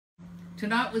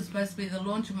Tonight was supposed to be the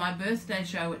launch of my birthday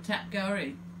show at Tap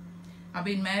Gallery. I've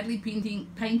been madly painting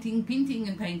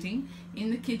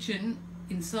in the kitchen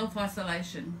in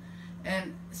self-isolation,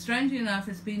 and strangely enough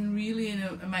it's been really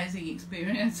an amazing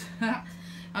experience.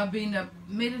 I've been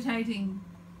meditating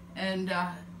and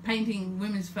painting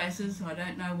women's faces. I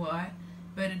don't know why,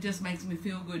 but it just makes me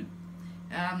feel good.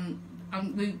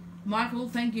 Michael,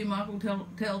 thank you, Michael.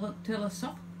 Tell us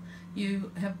off.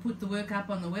 You have put the work up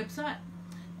on the website,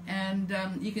 and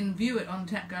you can view it on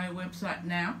Tap Gallery website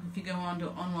now if you go on to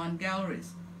online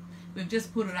galleries. We've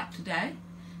just put it up today,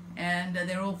 and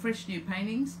they're all fresh new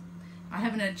paintings. I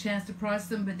haven't had a chance to price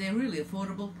them, but they're really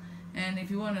affordable, and if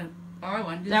you want to buy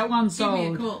one, just that one's give me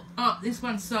sold. a call. Oh, this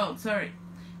one's sold, sorry.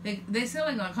 They're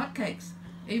selling like hotcakes,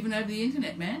 even over the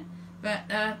internet, man. But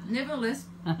nevertheless,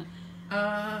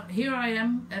 here I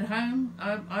am at home.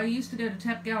 I used to go to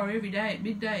Tap Gallery every day at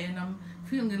midday, and I'm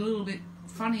feeling a little bit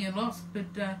funny and lost. But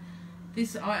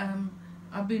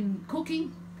I've been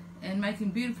cooking and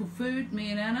making beautiful food,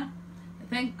 me and Anna.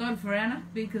 Thank God for Anna,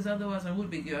 because otherwise I would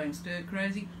be going stir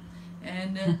crazy.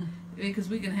 And because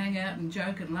we can hang out and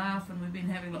joke and laugh, and we've been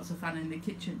having lots of fun in the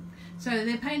kitchen. So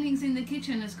their paintings in the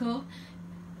kitchen is called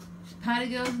Party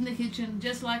Girls in the Kitchen,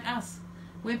 just like us.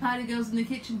 We're party girls in the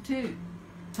kitchen too.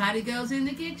 Party girls in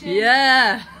the kitchen.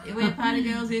 Yeah. We're party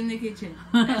girls in the kitchen.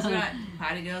 That's right.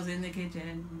 Party girls in the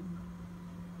kitchen.